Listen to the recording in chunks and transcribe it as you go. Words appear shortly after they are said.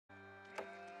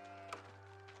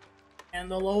And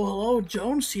hello,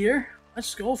 Jones here.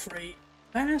 Let's go for a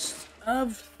best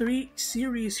of 3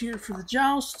 series here for the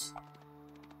joust.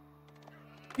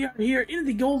 We are here in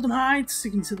the Golden Heights.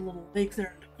 You can see the little lake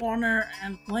there in the corner.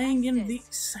 And playing in the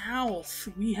south,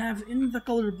 we have in the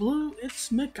color blue, it's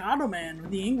Mikadoman,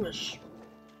 the English.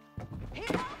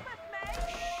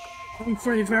 Going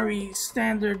for a very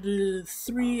standard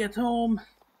 3 at home.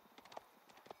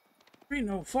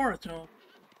 4 at home.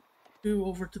 2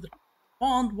 over to the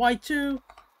pond, white 2.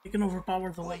 You can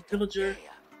overpower the white villager.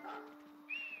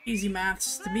 Easy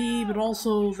maths to me, but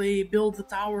also they build the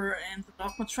tower and the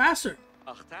dock much faster.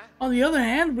 On the other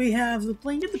hand, we have the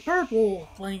playing in the purple,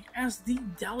 playing as the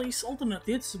Delhi's alternate.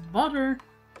 It's Butter.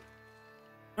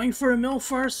 Going for a mill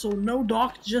first, so no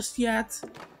dock just yet.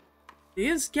 He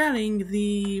is getting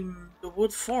the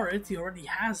wood for it, he already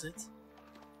has it.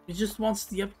 He just wants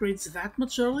the upgrades that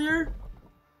much earlier.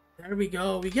 There we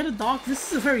go, we get a dock.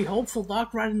 This is a very hopeful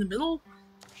dock right in the middle.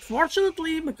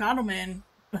 Fortunately, Mikadoman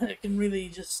can really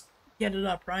just get it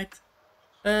up, right?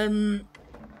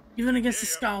 Even against the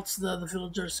scouts, the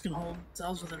villagers can hold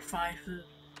themselves with their 5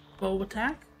 bow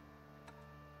attack.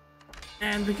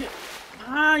 And we get...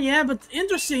 yeah, but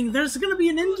interesting, there's gonna be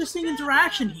an interesting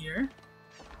interaction here.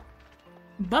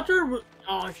 Butter...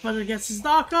 Oh, if Butter gets his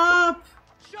dock up!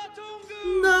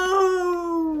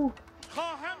 No!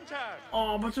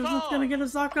 Oh, Butter's not gonna get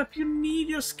his dock up. You need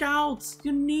your scouts!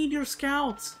 You need your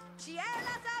scouts!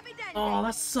 Oh,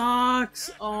 that sucks!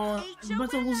 Oh,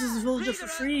 Butter loses his villager for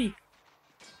free.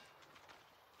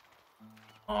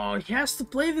 Oh, he has to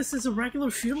play this as a regular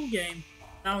feudal game.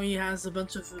 Now he has a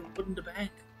bunch of wood in the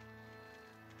bank.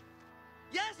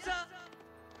 Yes, sir.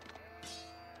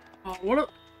 Oh, what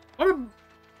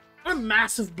a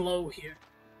massive blow here.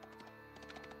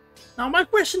 Now, my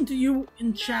question to you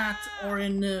in chat or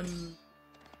in the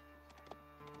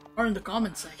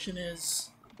comment section is,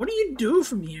 what do you do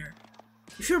from here?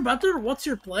 If you're Butter, what's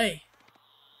your play?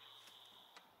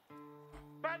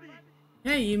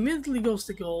 Yeah, he immediately goes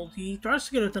to gold. He tries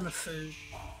to get a ton of food.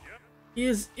 He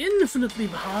is infinitely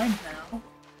behind now.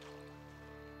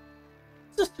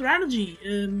 It's a strategy.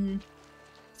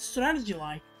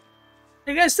 Strategy-like.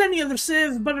 Against any other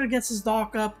civ, Butter gets his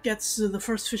dock up, gets the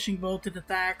first fishing boat, it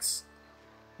attacks.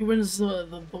 He wins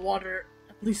the water,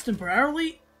 at least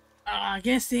temporarily.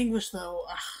 Against the English, though,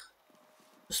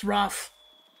 it's rough.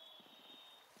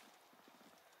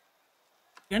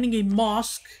 Getting a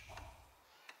mosque.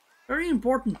 Very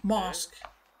important mosque.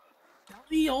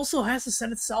 He also has to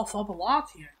set itself up a lot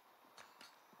here.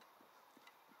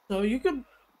 So you could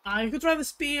try the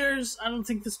spears. I don't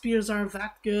think the spears are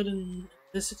that good in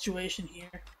this situation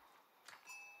here.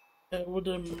 It would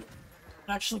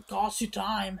actually cost you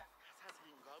time.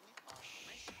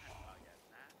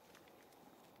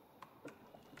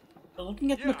 So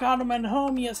looking at Mikadoman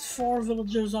home, he has 4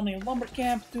 villagers on a lumber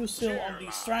camp, 2 still on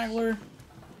the straggler.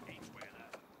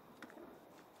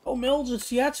 Oh, mill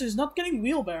just yet, so he's not getting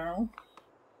wheelbarrow.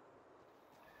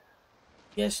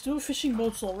 He has 2 fishing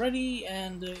boats already,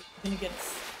 and gonna get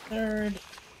a 3rd.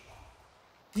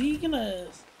 Is he gonna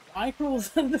micro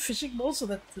the fishing boat so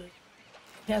that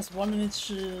he has 1 in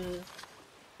each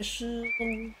fish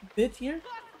little bit here?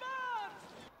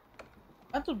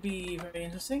 That would be very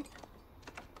interesting.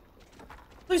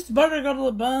 At least Butter got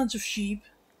a bunch of sheep.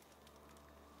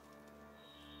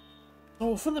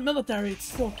 So for the military, it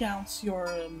still counts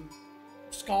your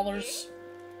scholars.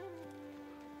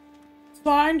 It's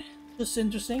fine. Just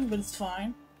interesting, but it's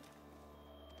fine.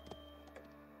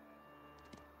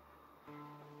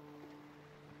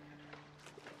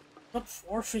 Got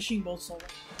 4 fishing boats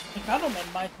already.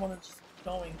 Mikadoman might want to just keep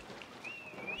going.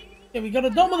 Yeah, we got a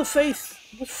Dome of the Faith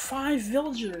with 5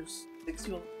 villagers. 6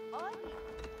 villagers.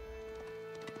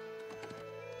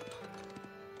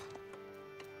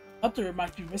 Butter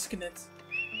might be risking it.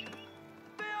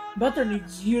 Butter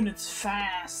needs units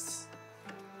fast.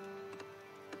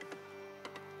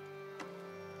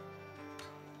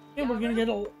 Okay, we're gonna get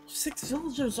 6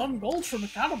 villagers on gold for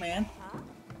Mikadoman.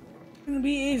 It's gonna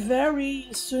be a very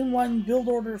streamlined build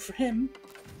order for him.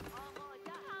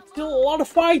 Still a lot of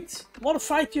fight! A lot of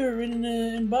fight here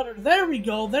in Butter. There we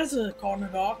go, there's a corner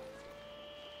dock.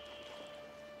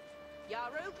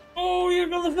 Oh, here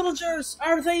go the villagers!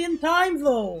 Are they in time,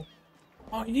 though?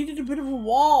 Oh, he needed a bit of a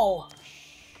wall.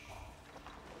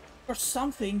 Or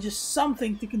something, just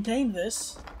something to contain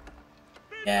this.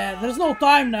 Yeah, there's no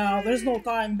time now. There's no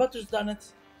time. Butter's done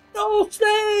it. No,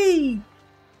 stay!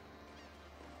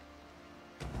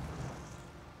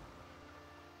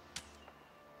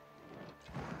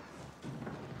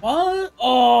 What?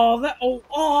 Oh,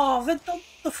 that done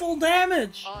the full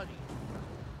damage.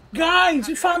 Guys,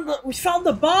 we found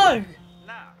the bug.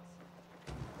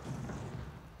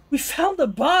 We found a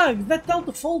bug that dealt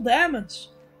the full damage.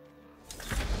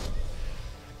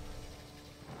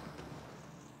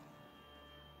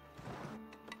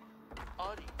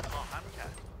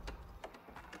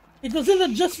 It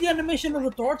wasn't just the animation of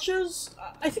the torches.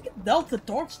 I think it dealt the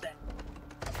torch damage.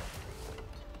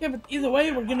 Yeah, but either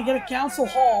way, we're gonna get a council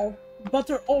hall, but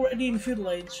they're already in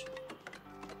feudal age.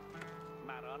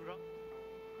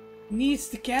 Needs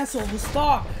to cancel the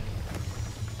stock.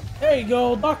 There you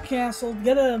go, dock cancelled.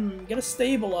 Get a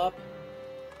stable up.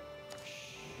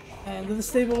 And with the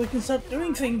stable we can start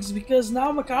doing things because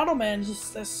now Mikadoman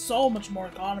just has so much more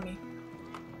economy.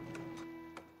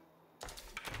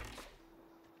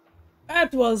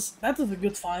 That was a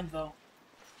good find though.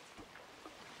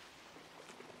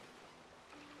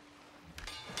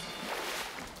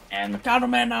 And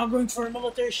Mikadoman now going for a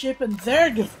military ship, and there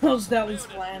goes Delhi's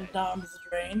plan down the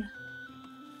drain.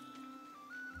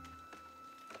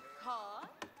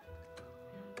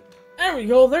 There we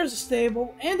go, there's a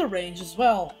stable and a range as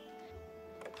well.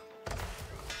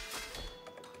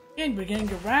 And we're getting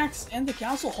the racks and the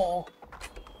council hall.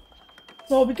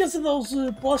 So because of those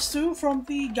 +2 from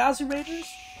the Ghazi Raiders,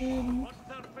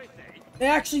 they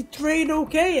actually trade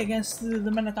okay against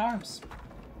the men-at-arms.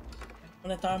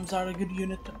 Men-at-arms are a good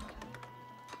unit.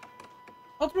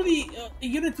 Not really a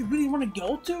unit you really want to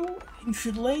go to in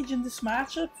Feudal Age in this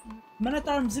matchup.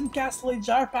 Men-at-arms in Castle Age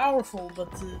are powerful,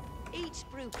 but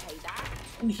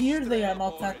in here they are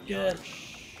not that good.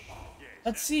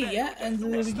 Let's see, yeah, and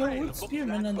we go with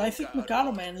Spearman, and I think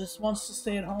Mikadoman just wants to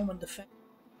stay at home and defend.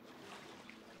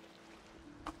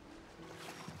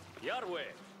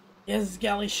 Yes,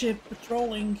 galley ship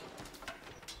patrolling.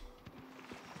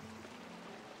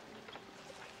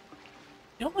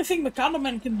 The only thing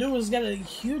Mikadoman can do is get a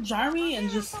huge army and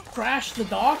just crash the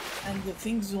dock, and the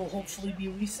things will hopefully be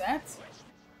reset.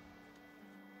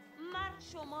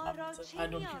 I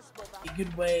don't think a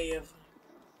good way of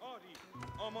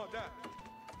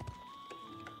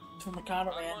for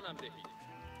Mikadoman.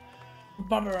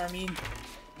 Butter, I mean.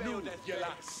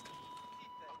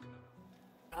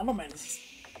 Mikadoman is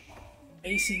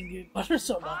facing Butter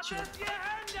so much here.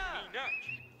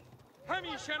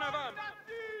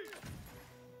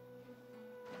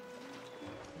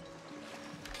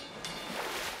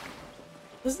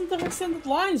 Doesn't have extended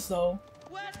lines though.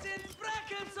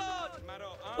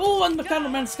 Oh, and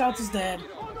Mikadoman Scout is dead.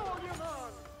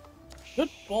 Good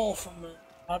ball from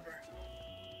Butter.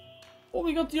 Oh,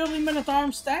 we got the early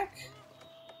men-at-arms stack.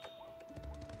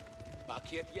 Oh,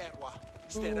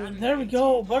 and there we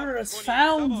go. Butter has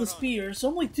found the spears.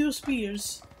 Only 2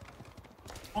 spears.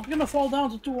 I'm gonna fall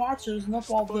down to 2 archers, not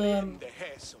all the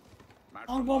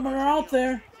longbowmen are out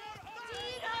there.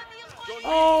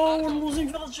 Oh, we're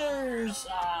losing villagers.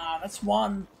 Ah, that's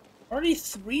 1. Already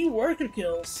 3 worker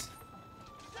kills.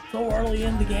 So early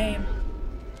in the game.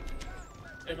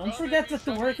 And don't forget that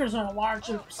the workers are a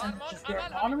larger percentage of your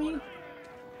economy.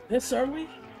 This early,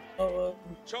 so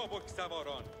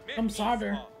becomes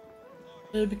harder.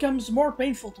 It becomes more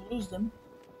painful to lose them.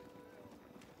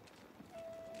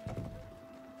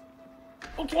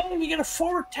 Okay, we get a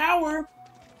forward tower.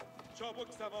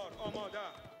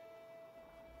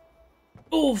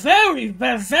 Oh,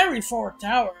 very forward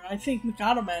tower. I think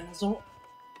Mikadoman is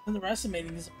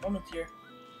underestimating his opponent here.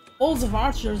 Loads of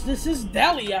archers. This is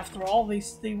Delhi after all.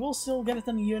 They will still get it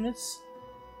in the units.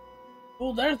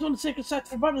 Oh, there's one sacred site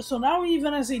for Butter. So now he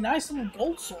even has a nice little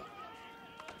gold sword.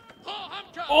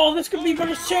 Oh, this could be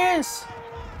Butter's chance.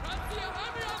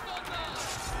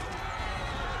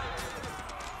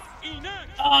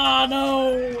 Ah,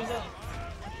 no.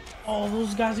 Oh,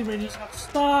 those Ghazi Raiders got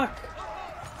stuck.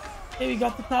 Okay, we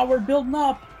got the tower building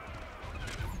up.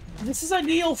 This is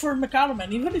ideal for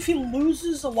Mikadoman. Even if he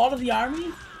loses a lot of the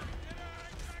army,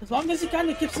 as long as he kind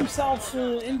of keeps himself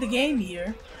in the game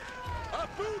here,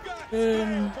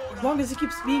 as long as he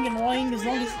keeps being annoying, as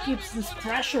long as he keeps this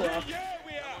pressure up,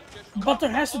 Butter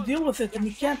has to deal with it, and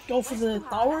he can't go for the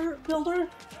tower builder.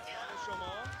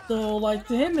 So, like,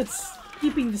 to him, it's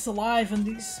keeping this alive, and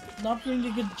he's not doing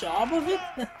a good job of it.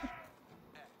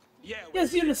 He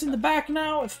has units in the back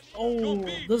now. Oh,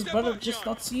 does Butter just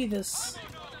not see this?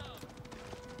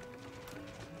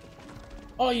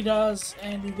 Oh, he does,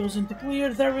 and he goes into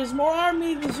clear. There is more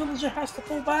army. This villager has to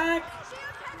pull back,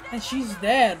 and she's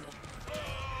dead.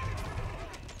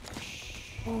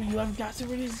 Oh, you have got to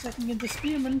really second into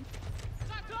Spearman.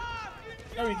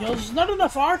 There we go. There's not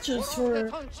enough archers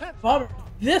for Butter.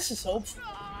 This is hopeful.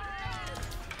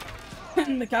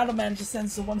 Mikadoman just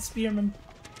sends the 1 Spearman.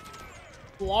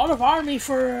 A lot of army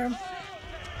for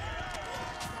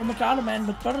Mikadoman,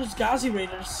 but Butter's Ghazi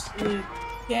Raiders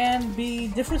can be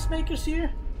difference makers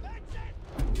here.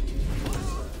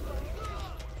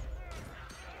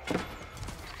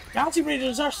 Bounty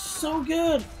Raiders are so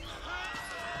good!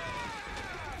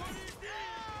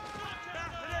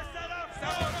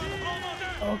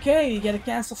 Okay, you get a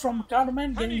cancel from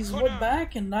Mikadoman, getting his wood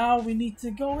back, and now we need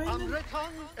to go in and...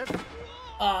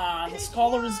 Ah, the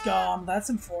scholar is gone. That's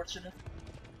unfortunate.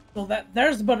 So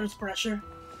there's Butter's pressure.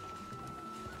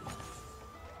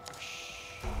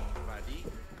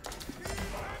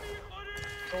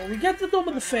 So we get the Dome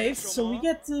of the Faith, so we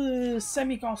get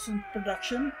semi-constant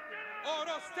production.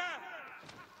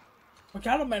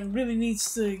 Mikadoman really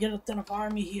needs to get a ton of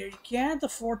army here. You can't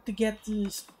afford to get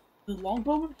the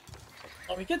longbowmen.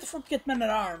 Oh, we can't afford to get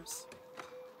men-at-arms.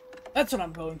 That's what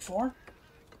I'm going for.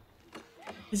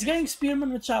 He's getting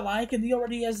spearmen, which I like, and he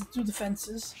already has the 2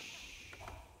 defenses.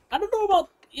 I don't know about...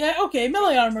 Yeah, okay,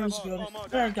 melee armor is good.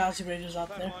 There are Gazi Raiders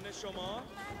out there.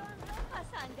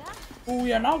 Oh,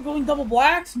 we are now going double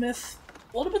blacksmith.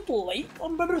 A little bit late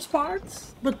on Butter's part,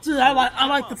 but I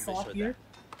like the thought here.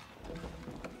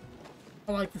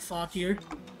 I like the thought here.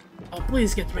 Oh,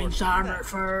 please get ranged armor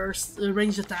first.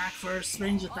 Ranged attack first.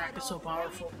 Ranged attack is so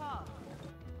powerful.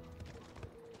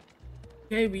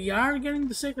 Okay, we are getting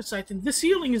the Sacred Site, and this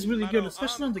healing is really good,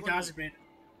 especially on the Gazi Raider.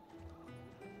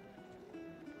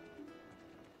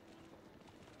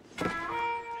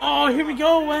 Oh, here we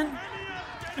go, man.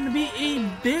 It's gonna be a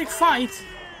big fight.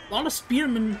 A lot of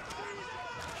spearmen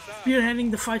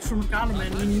spearheading the fight for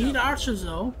Mikadoman. We need archers,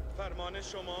 though.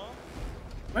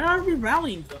 Where are we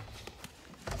rallying, though?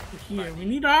 Here, we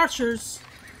need archers.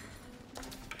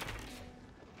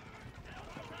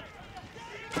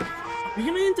 Are we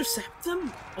gonna intercept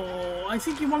them? Oh, I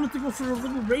think he wanted to go for a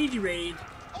little raidy raid.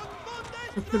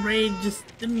 But the raid just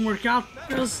didn't work out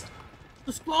because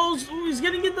it's closed. Oh, he's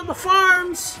getting into the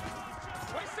farms.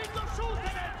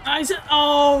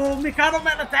 Oh,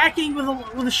 Mikadoman attacking with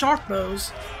the sharp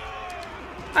bows.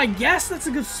 I guess that's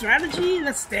a good strategy.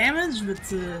 That's damage,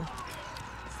 but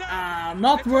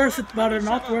not worth it, Butter.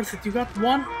 Not worth it. You got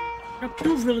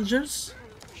 2 villagers.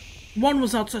 One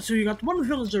was outside, so you got 1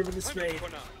 villager with this raid.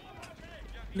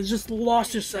 You just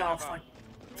lost yourself. Like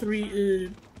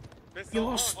 3. You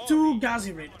lost 2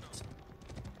 Gazi Raiders.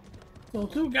 So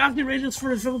 2 Gazi Raiders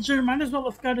for a villager. Might as well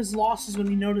have cut his losses when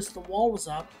he noticed the wall was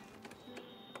up.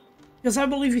 Because I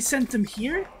believe he sent him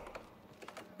here.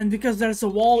 And because there's a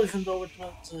wall, even though it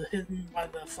was hidden by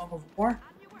the fog of war,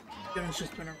 he's gonna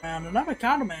just turn around. And now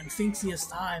Mikadoman thinks he has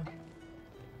time.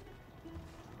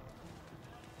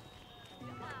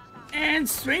 And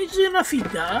strangely enough, he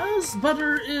does.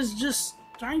 Butter is just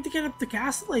trying to get up the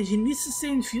castle age. He needs to stay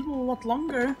in feudal a lot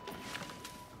longer.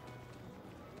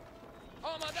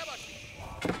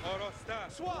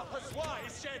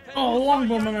 Oh,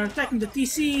 longbowmen are attacking the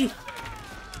TC.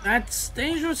 That's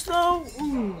dangerous though.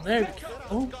 Ooh, there we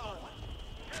go.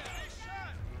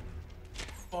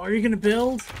 Oh, are you gonna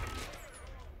build?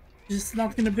 Just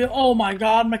not gonna build. Oh my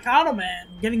god,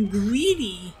 Mikadoman getting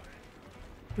greedy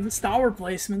with his tower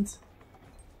placement.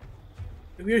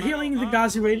 We're healing the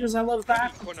Gazi Raiders, I love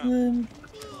that.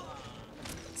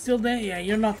 Still there? Yeah,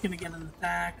 you're not gonna get an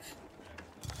attack.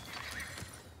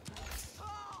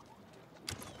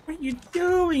 What are you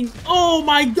doing? Oh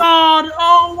my god!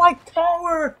 Oh, white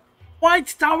tower!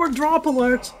 White tower drop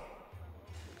alert!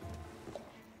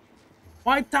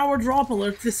 White tower drop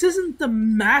alert. This isn't the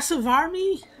massive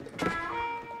army,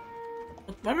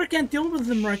 but Butter can't deal with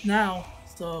them right now,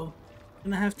 so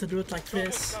I'm gonna have to do it like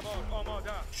this.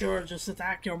 Sure, just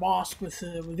attack your mosque with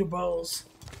your bows.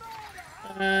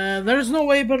 There's no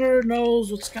way Butter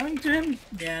knows what's coming to him.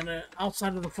 Yeah,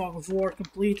 outside of the fog of war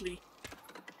completely.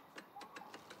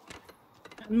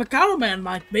 And Mikadoman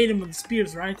might bait him with the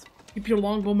spears, right? Keep your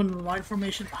longbowmen in the line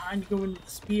formation behind, you go in with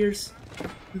the spears.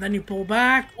 And then you pull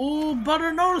back. Oh,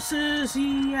 Butter notices!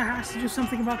 He has to do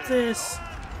something about this.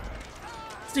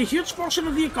 It's a huge portion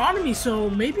of the economy, so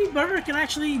maybe Butter can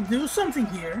actually do something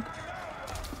here.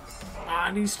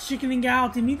 And he's chickening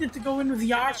out. He needed to go in with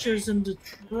the archers and to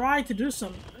try to do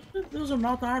something. Those are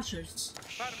not archers.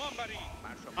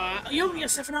 You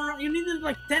needed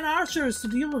like 10 archers to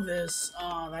deal with this.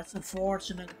 Oh, that's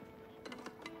unfortunate.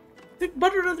 I think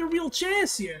Butter had a real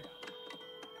chance here.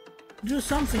 Do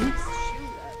something.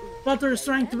 Butter is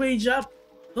trying to age up.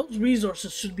 Those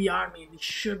resources should be army. They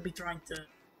should be trying to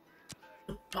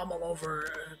pummel over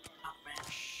man.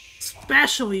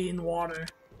 Especially in water.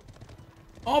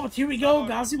 Oh, but here we go.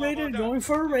 Gazi Raider going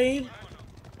for a raid.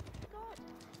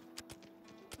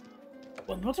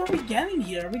 But what are we getting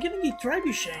here? Are we getting a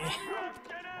trebuchet?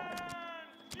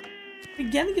 We're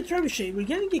getting a trebuchet. We're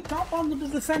getting a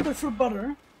compounded defender for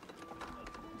Butter.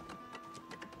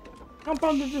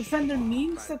 Compounded defender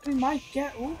means that we might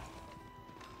get... Oh,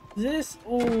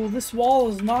 this wall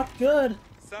is not good.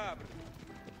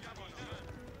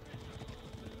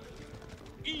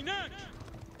 I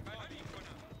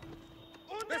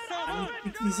need to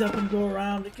pick these up and go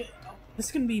around.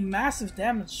 This can be massive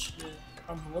damage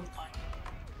from the wood line.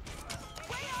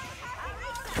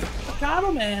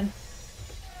 Mikadoman!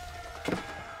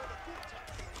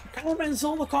 Mikadoman's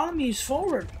whole economy is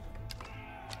forward.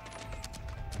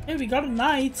 Hey, we got a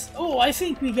knight. Oh, I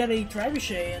think we get a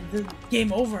trebuchet and then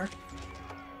game over.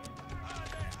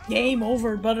 Game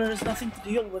over, but there's nothing to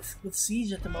deal with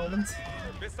siege at the moment.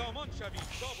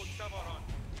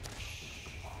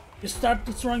 You start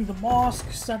destroying the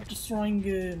mosque, start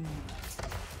destroying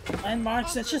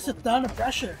landmarks. That's just a ton of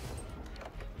pressure.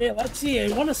 Okay, let's see.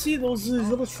 I want to see those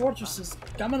village fortresses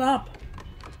coming up.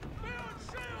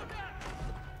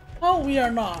 Oh, we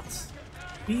are not.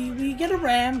 We get a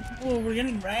ram. Oh, we're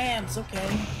getting rams.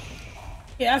 Okay.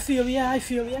 Yeah, I feel ya. I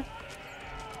feel ya.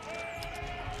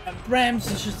 And rams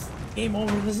is just game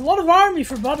over. There's a lot of army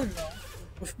for butter though.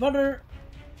 With butter.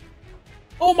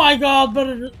 Oh my God,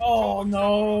 butter. Oh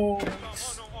no.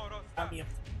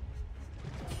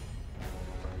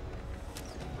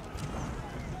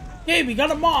 Okay, we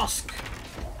got a mosque.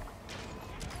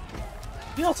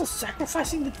 We also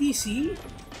sacrificing the DC.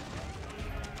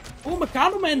 Oh,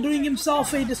 Mikadoman doing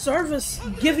himself a disservice,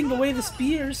 giving away the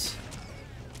spears.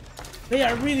 They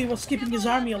are really what's keeping his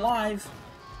army alive.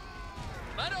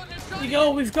 Here we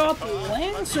go, we've got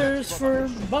lancers for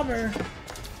butter.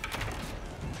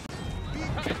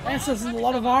 Lancers and a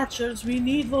lot of archers. We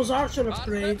need those archer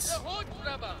upgrades.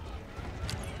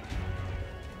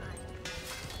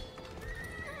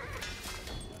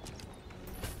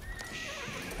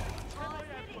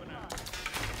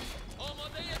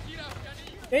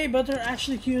 Okay, Butter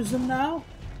actually queues them now.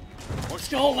 Let's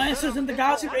go, Lancers and the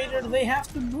Ghazi Raider, they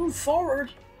have to move forward.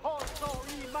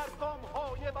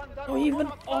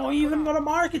 Oh, even got a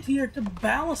market here to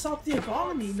balance out the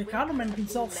economy. Mikadoman can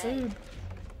sell food.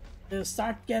 They'll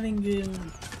start getting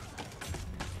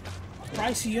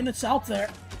pricey units out there.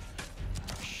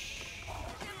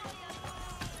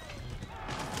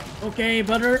 Okay,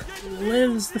 Butter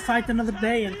lives to fight another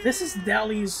day, and this is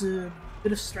Delhi's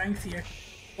bit of strength here.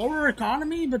 Lower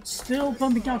economy, but still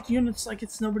pumping out units like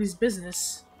it's nobody's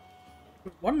business.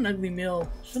 What an ugly mill.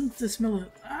 Shouldn't this mill...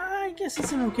 I guess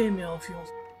it's an okay mill if you want.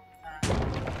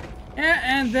 Yeah,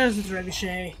 and there's the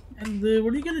trebuchet. And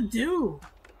what are you gonna do?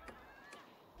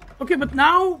 Okay, but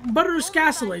now Butter's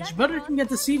Castle Age. Butter can get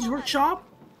the Siege Workshop.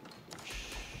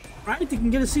 Right, he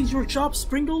can get a Siege Workshop.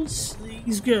 Sprinkles,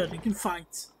 he's good. He can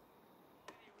fight.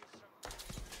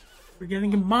 We're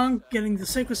getting a monk, getting the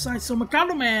sacred site. So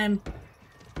Mikadoman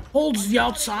holds the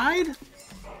outside.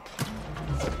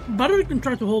 Butter can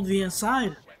try to hold the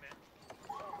inside.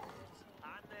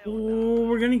 Oh,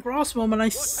 we're getting crossbowmen. I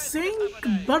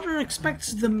think Butter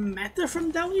expects the meta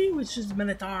from Delhi, which is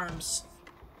men-at-arms.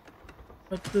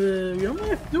 But we only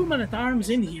have 2 men-at-arms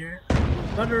in here.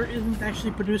 Butter isn't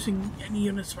actually producing any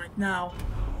units right now,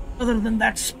 other than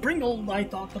that Springle I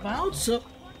talked about. So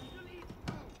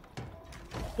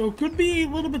it could be a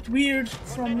little bit weird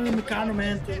from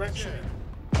Mikadoman to actually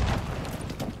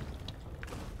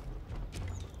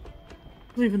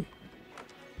even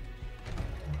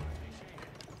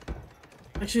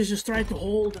actually just try to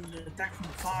hold and attack from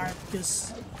far,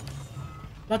 because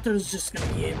Butter's just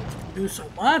gonna be able to do so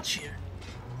much here.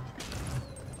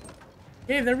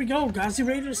 Okay, there we go. Ghazi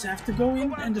Raiders have to go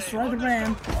in and destroy the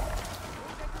ram.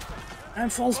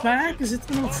 And falls back. Is it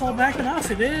gonna fall back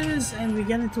enough? It is, and we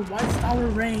get into White Tower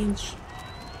range.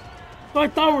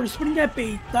 White Tower is putting up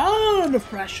a ton of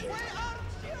pressure.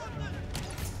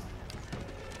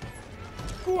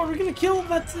 Oh, are we gonna kill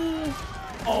that?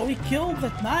 Oh, we killed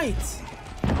that knight.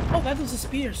 Oh, that was a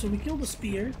spear, so we killed the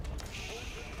spear.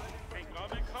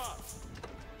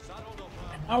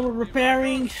 Now we're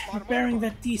repairing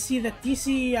that TC. That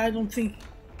TC, I don't think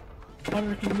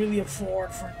Butter can really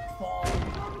afford for it to fall.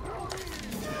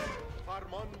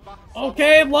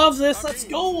 Okay, love this. Let's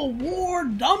go, a war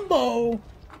Dumbo.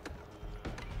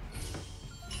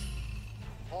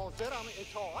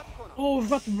 Oh, we've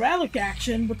got the relic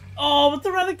action, but but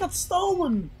the relic got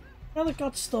stolen. Relic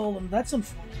got stolen. That's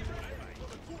unfortunate.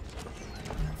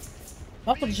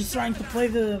 Butter's just trying to play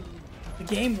the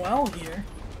game well here.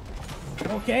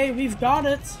 Okay, we've got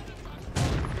it.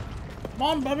 Come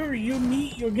on, Butter, you're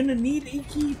gonna need a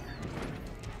keep.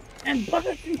 And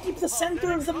Butter can keep the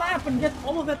center of the map and get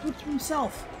all of that to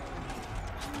himself.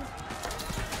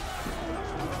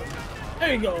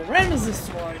 There you go, ram is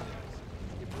destroyed.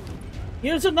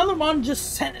 Here's another one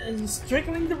just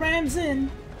trickling the rams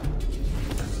in.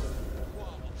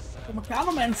 So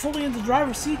Mikadoman fully in the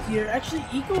driver's seat here. Actually,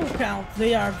 eco count,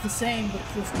 they are the same, but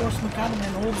of course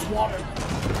Mikadoman holds water.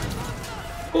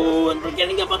 Oh, and we're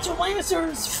getting a bunch of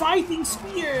lancers fighting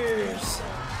spears.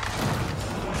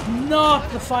 Not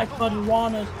the fight Buddy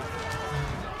wanted.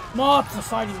 Not the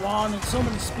fight he wanted. So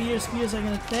many spears. Spears are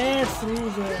gonna tear through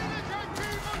them.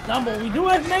 Dumble, we do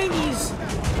have mages.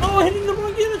 Oh, hitting the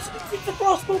wrong units. Hit the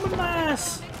crossbowman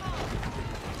mass.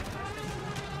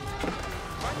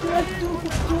 We have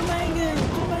two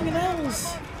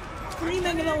mangonels. 3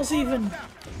 mangonels even.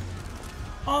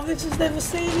 Oh, this is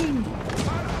devastating.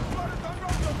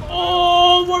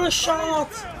 Oh, what a shot.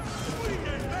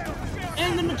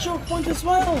 And then the choke point as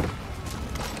well.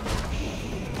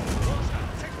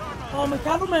 Oh,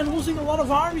 Mikadoman losing a lot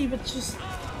of army, but just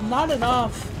not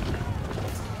enough.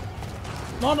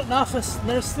 Not enough as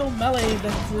there's still melee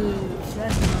that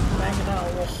threatens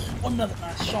Mangonel. Oh, another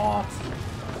nice shot.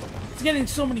 It's getting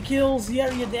so many kills, the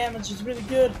area damage is really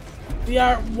good. We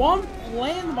are 1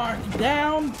 landmark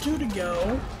down, 2 to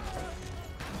go.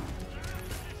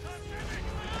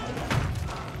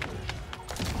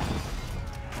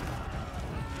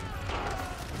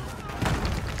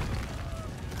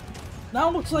 Now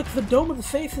looks like the Dome of the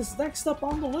Faith is next up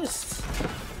on the list.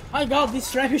 My god, these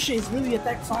trebuchets really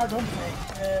attack far, don't they?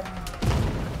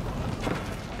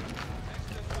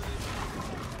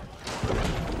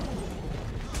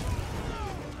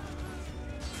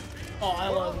 Oh, I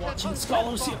love watching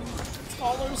scholars here.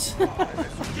 Scholars.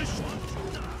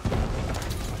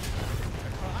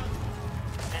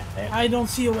 I don't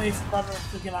see a way for Butter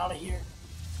to get out of here.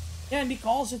 Yeah, and he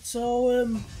calls it,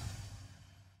 so,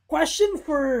 question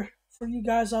for you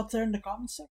guys out there in the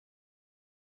comments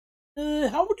section.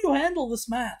 How would you handle this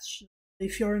match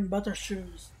if you're in Butter's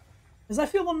shoes? Because I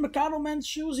feel on Mikadoman's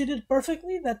shoes he did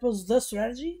perfectly. That was the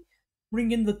strategy.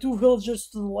 Bring in the 2 villagers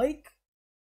to the lake.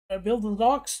 Build the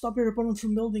dock. Stop your opponent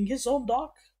from building his own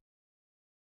dock.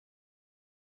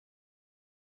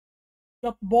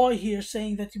 Got Boy here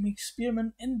saying that you make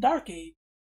spearmen in Dark Age.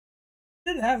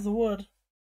 Did have the wood.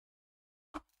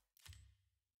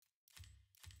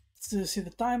 Let's see the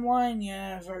timeline.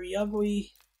 Yeah, very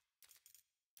ugly.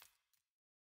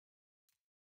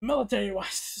 Military-wise,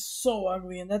 so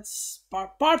ugly, and that's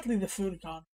partly the food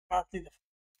con. Partly the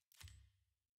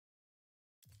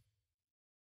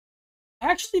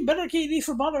actually better KD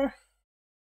for Butter.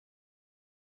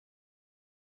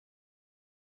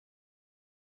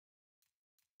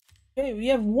 Okay, we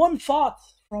have 1 thought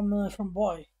from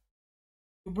Boy.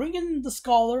 You bring in the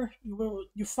scholar.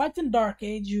 You fight in Dark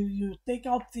Age. You take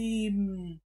out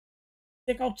the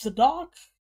dock.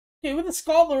 Okay, with the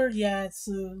scholar, yeah, it's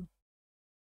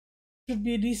should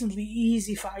be a decently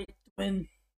easy fight to win.